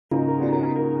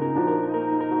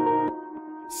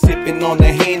sipping on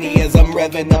the Henny as I'm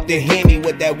revving up the Henny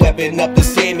with that weapon up to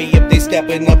Sammy. If they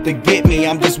stepping up to get me,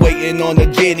 I'm just waiting on the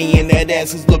Jenny, and that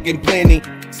ass is looking plenty.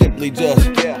 Simply just,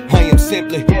 I am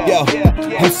simply, yo,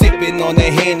 I'm sipping on the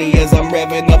Henny as I'm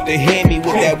revving up the Hemi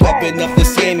with that weapon up to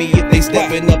Sammy. If they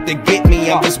stepping up to get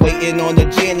me, I'm just waiting on the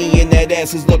Jenny, and that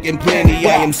ass is looking plenty.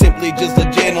 I am simply just a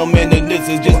gentleman, and this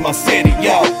is just my city,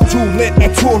 yo. Too lit, a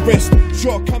tourist,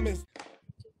 shortcomings.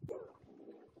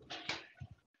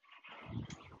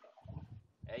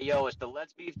 Hey yo, it's the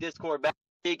Let's Beef Discord back.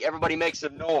 Everybody make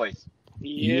some noise.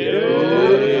 Yeah.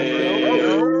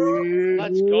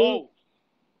 Let's go.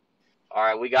 All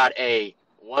right, we got a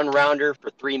one-rounder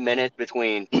for 3 minutes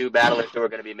between two battlers who are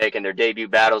going to be making their debut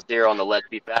battles here on the Let's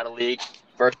Beef Battle League.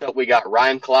 First up, we got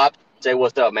RhymeClops. Say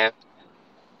what's up, man.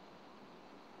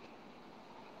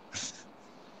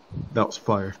 That was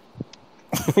fire.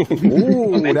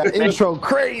 Ooh, that intro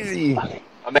crazy.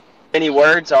 Any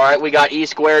words? All right, we got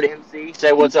EsquaredMC.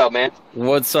 Say what's up, man.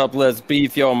 What's up, Let's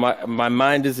Beef? Yo, my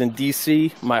mind is in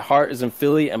DC, my heart is in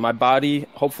Philly, and my body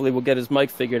hopefully will get his mic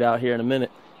figured out here in a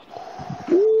minute.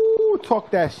 Ooh,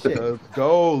 talk that shit. Let's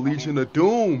go, Legion of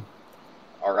Doom.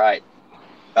 All right.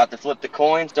 About to flip the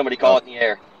coin. Somebody call it in the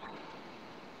air.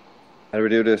 How do we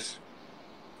do this?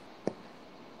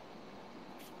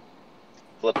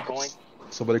 Flip the coin.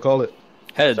 Somebody call it.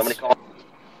 Heads. Somebody call it.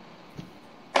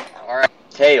 All right.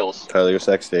 Tails. Tyler, your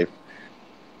sex tape.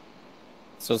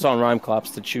 So it's on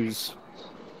RhymeClops to choose.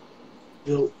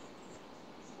 Yo.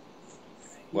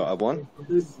 Well, I won?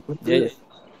 Yeah.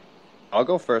 I'll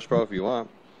go first, bro, if you want.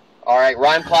 All right,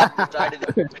 RhymeClops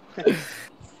decided.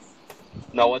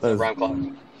 No, what's up,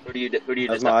 RhymeClops? Who do you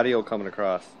How's decide? my audio coming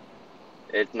across?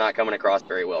 It's not coming across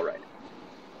very well right now.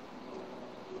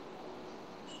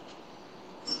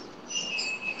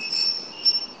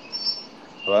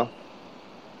 Hello?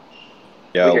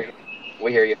 Yo.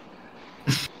 We hear you.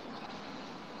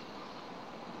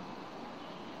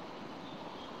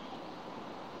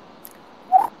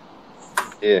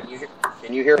 Yeah.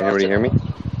 Can you hear us? Anybody hear me?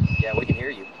 Yeah, we can hear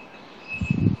you.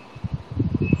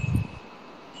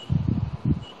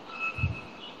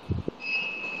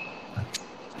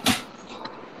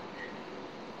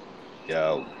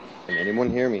 Yo. Can anyone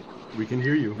hear me? We can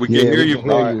hear you. We can hear you,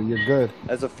 bro. You're good.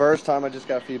 That's the first time I just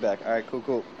got feedback. All right,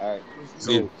 cool. All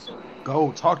right.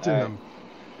 Go, talk to him.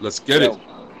 Let's get it.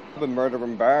 I've been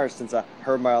murdering bars since I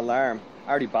heard my alarm. I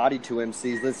already bodied 2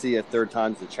 MCs. Let's see if third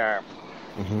time's the charm.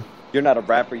 You're not a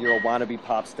rapper, you're a wannabe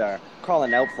pop star.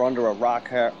 Crawling out from under a rock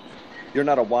hair. You're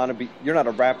not a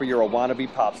rapper, you're a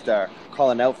wannabe pop star.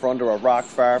 Crawling out from under a rock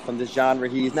far from this genre.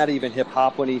 He's not even hip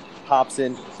hop when he hops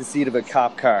in the seat of a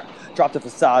cop car. Drop the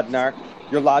facade, narc.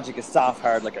 Your logic is soft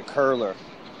hard like a curler.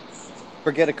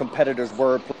 Forget a competitor's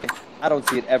wordplay. I don't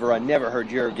see it ever. I never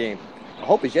heard your game. I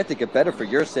hope it's yet to get better for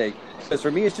your sake. Because for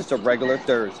me, it's just a regular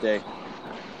Thursday.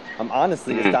 I'm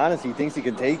honestly astonished he thinks he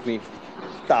can take me.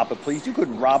 Stop it, please. You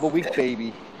couldn't rob a weak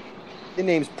baby. Your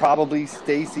name's probably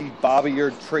Stacy, Bobby,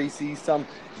 or Tracy. Some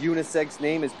unisex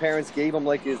name his parents gave him,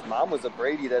 like his mom was a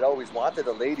Brady that always wanted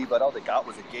a lady, but all they got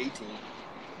was a gay team.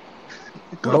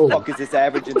 Who the fuck is this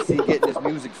average MC getting his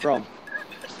music from?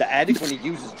 The addict when he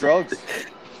uses drugs.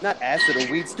 Not acid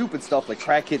or weed, stupid stuff like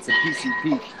crack hits and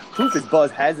PCP. Proof his buzz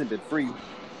hasn't been free.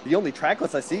 The only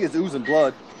tracklist I see is oozing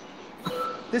blood.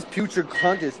 This putrid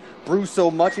cunt is bruised so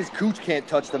much his cooch can't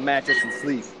touch the mattress and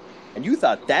sleep. And you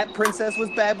thought that princess was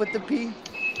bad with the pee?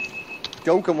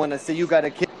 Joking when I say you got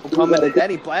a kid coming to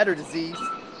daddy bladder disease.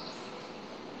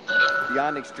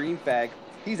 Beyond extreme fag,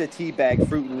 he's a teabag,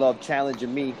 fruit and love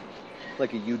challenging me.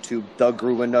 Like a YouTube Doug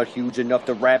grew enough huge enough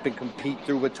to rap and compete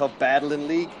through a tough battle in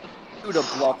league. Dude, a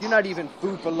bluff. You're not even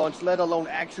food for lunch, let alone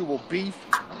actual beef.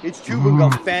 It's chewing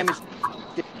gum famished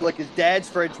like his dad's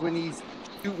fridge when he's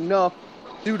shooting up.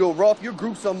 Pseudo rough, your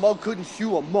group's mug couldn't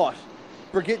shoe a mutt.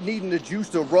 Forget needing the juice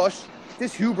to rush.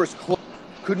 This hubris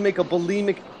could make a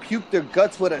bulimic puke their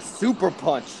guts with a super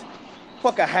punch.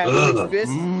 Fuck a half-inch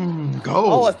fist. Go.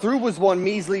 All I threw was one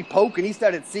measly poke, and he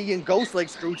started seeing ghosts like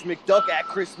Scrooge McDuck at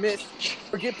Christmas.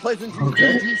 Forget pleasantries,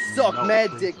 dude, you suck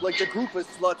mad dick like the group of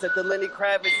sluts at the Lenny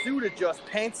Kravitz suit adjust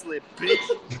pants slip,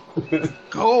 bitch.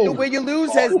 Go. The way you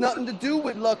lose has nothing to do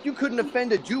with luck. You couldn't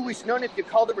offend a Jewish nun if you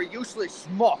called her a useless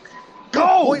schmuck.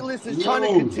 Go. Pointless is trying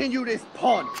to continue this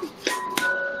pun.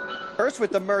 First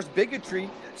with the Merce bigotry,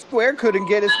 Square couldn't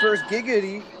get his first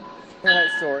giggity.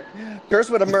 Sorry. Cursed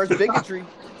with a Merce bigotry.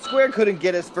 Square couldn't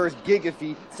get his first gig if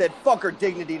he said fuck her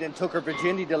dignity, then took her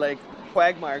virginity to like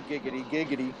quagmire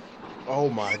giggity. Oh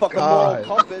my Fuck God. a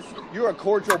moral compass. You're a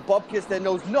cordial bupkis that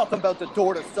knows nothing about the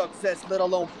door to success, let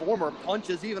alone former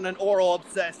punches, even an oral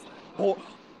obsessed.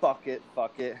 Fuck it.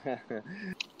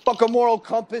 Fuck a moral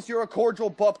compass, you're a cordial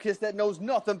bupkis that knows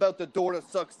nothing about the door to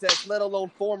success, let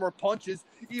alone former punches,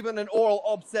 even an oral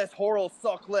obsessed horror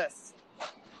suck less.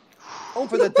 Home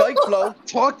for the dike flow.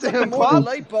 Talk to him, More Pop.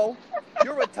 lipo.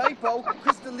 You're a typo.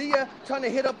 Crystalia trying to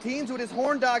hit up teens with his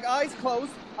horn dog eyes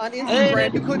closed. On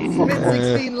Instagram, you couldn't spit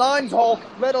 16 lines whole,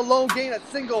 let alone gain a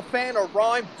single fan or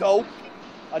rhyme dope.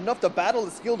 Enough to battle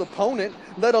a skilled opponent,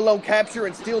 let alone capture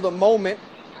and steal the moment.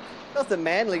 Nothing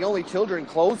manly, only children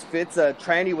clothes fits, a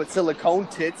tranny with silicone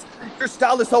tits. Your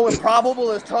style is so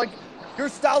improbable, it's like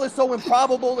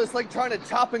trying to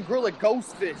chop and grill a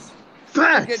ghost fish.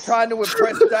 Forget trying to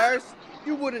impress stars.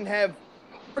 You wouldn't have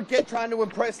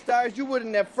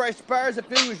fresh bars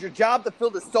if it was your job to fill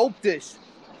the soap dish.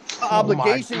 The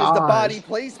obligation is the body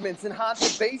placements in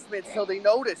haunted basements till they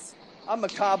notice. I'm a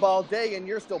cob all day and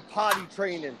you're still potty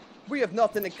training. We have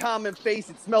nothing in common, face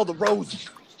and smell the roses.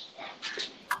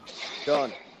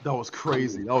 Done. That was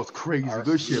crazy.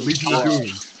 Good shit. Leave you alone. Good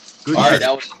shit. All right,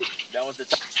 that was the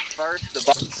first.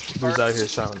 Who's out here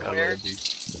sounding LOD?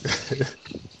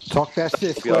 Talk that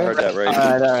shit, You all heard that, right?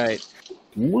 All right.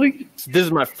 This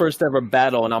is my first ever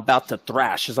battle, and I'm about to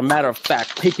thrash. As a matter of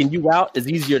fact, taking you out is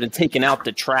easier than taking out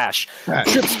the trash.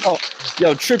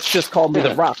 Trips just called me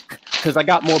the Rock because I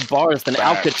got more bars than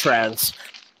Alcatraz.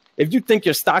 If you think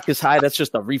your stock is high, that's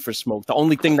just a reefer smoke. The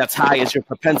only thing that's high is your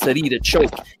propensity to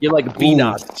choke. You're like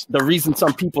B-Nots. The reason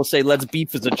some people say let's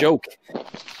beef is a joke.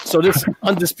 So this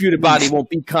undisputed body won't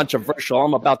be controversial.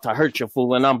 I'm about to hurt you,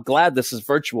 fool, and I'm glad this is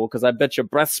virtual because I bet your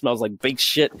breath smells like baked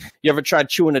shit. You ever tried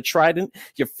chewing a Trident?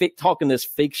 You're talking this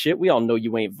fake shit. We all know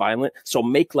you ain't violent. So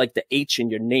make like the H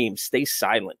in your name. Stay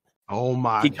silent. Oh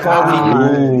my He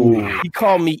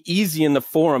called me easy in the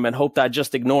forum and hoped I'd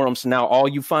just ignore him. So now all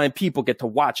you fine people get to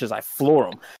watch as I floor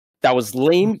him. That was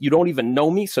lame. You don't even know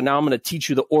me. So now I'm going to teach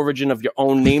you the origin of your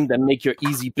own name, then make your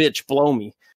easy bitch blow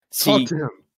me. See,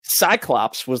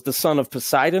 Cyclops was the son of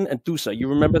Poseidon and Thusa. You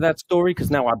remember that story?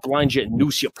 Because now I blind you and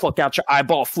noose you, pluck out your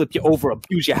eyeball, flip you over,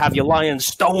 abuse you, have you lying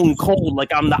stone cold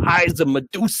like I'm the eyes of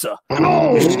Medusa.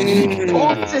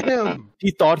 Talk to him. He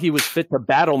thought he was fit to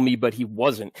battle me, but he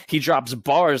wasn't. He drops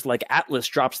bars like Atlas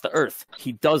drops the earth.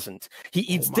 He doesn't. He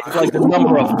eats dick like the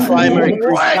number of primary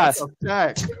Greek gods.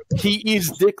 He eats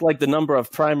dick like the number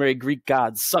of primary Greek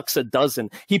gods. Sucks a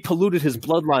dozen. He polluted his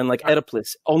bloodline like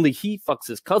Oedipus. Only he fucks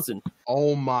his cousin.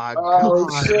 Oh my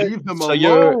God. Leave him So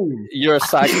alone. you're a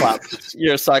Cyclops.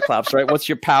 You're a Cyclops, right? What's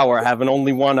your power? Having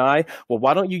only one eye? Well,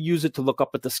 why don't you use it to look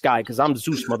up at the sky? Because I'm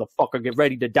Zeus, motherfucker. Get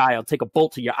ready to die. I'll take a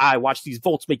bolt to your eye. Watch these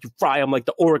volts make you fry. I'm like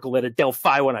the Oracle at a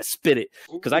Delphi when I spit it.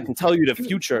 Because I can tell you the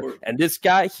future. And this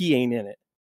guy, he ain't in it.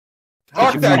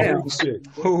 Talk that shit.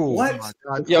 What?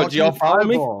 Yo, did y'all follow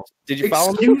me? Did you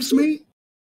follow me? Excuse me?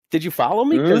 Did you follow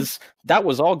me? Because that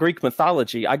was all Greek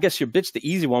mythology. I guess your bitch the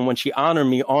easy one when she honored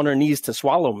me on her knees to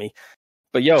swallow me.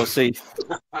 But yo, see,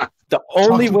 the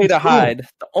only way to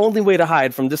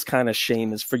hide from this kind of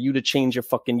shame is for you to change your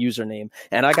fucking username.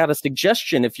 And I got a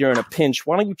suggestion if you're in a pinch.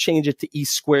 Why don't you change it to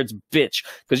Esquared's bitch?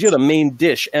 Because you're the main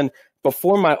dish. And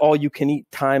before my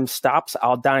all-you-can-eat time stops,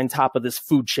 I'll dine top of this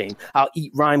food chain. I'll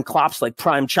eat RhymeClops like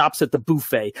prime chops at the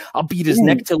buffet. I'll beat his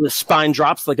neck till his spine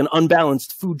drops like an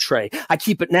unbalanced food tray. I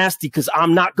keep it nasty because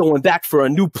I'm not going back for a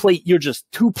new plate. You're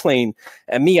just too plain.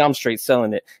 And me, I'm straight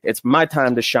selling it. It's my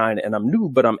time to shine, and I'm new,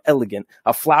 but I'm elegant.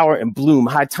 A flower in bloom.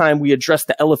 High time we address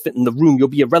the elephant in the room. You'll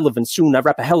be irrelevant soon. I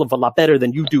rap a hell of a lot better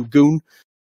than you do, goon.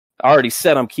 I already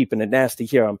said I'm keeping it nasty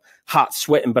here. I'm hot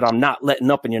sweating, but I'm not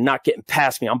letting up and you're not getting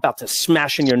past me. I'm about to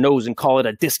smash in your nose and call it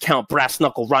a discount brass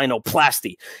knuckle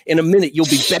rhinoplasty. In a minute, you'll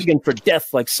be begging for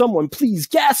death like someone please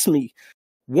gas me.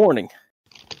 Warning.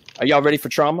 Are y'all ready for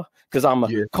trauma? Because I'm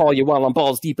going to call you while I'm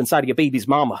balls deep inside of your baby's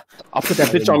mama. I'll put that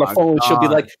bitch on the phone and she'll be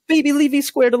like, baby, leave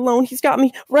Squared alone. He's got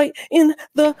me right in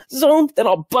the zone. Then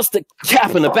I'll bust a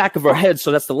cap in the back of her head.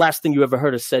 So that's the last thing you ever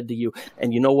heard her said to you.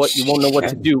 And you know what? You won't know what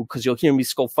to do because you'll hear me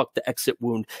skull fuck the exit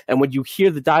wound. And when you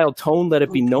hear the dial tone, let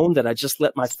it be known that I just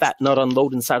let my fat nut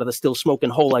unload inside of the still smoking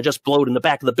hole I just blowed in the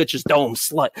back of the bitch's dome.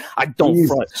 Slut. I don't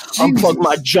front. Unplug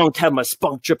my junk, have my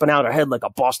spunk dripping out her head like a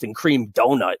Boston cream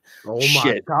donut. Oh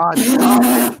Shit. my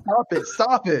God.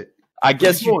 Stop it. I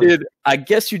guess you did. I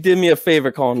guess you did me a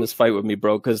favor calling this fight with me,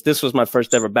 bro, because this was my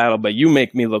first ever battle, but you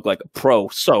make me look like a pro.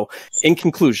 So, in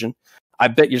conclusion, I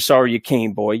bet you're sorry you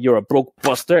came, boy. You're a broke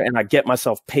buster, and I get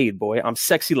myself paid, boy. I'm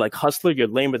sexy like Hustler. You're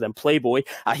lamer than Playboy.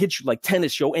 I hit you like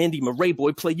tennis, yo. Andy Murray,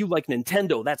 boy. Play you like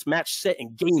Nintendo. That's match set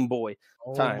and Game Boy.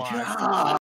 Oh Time. my God.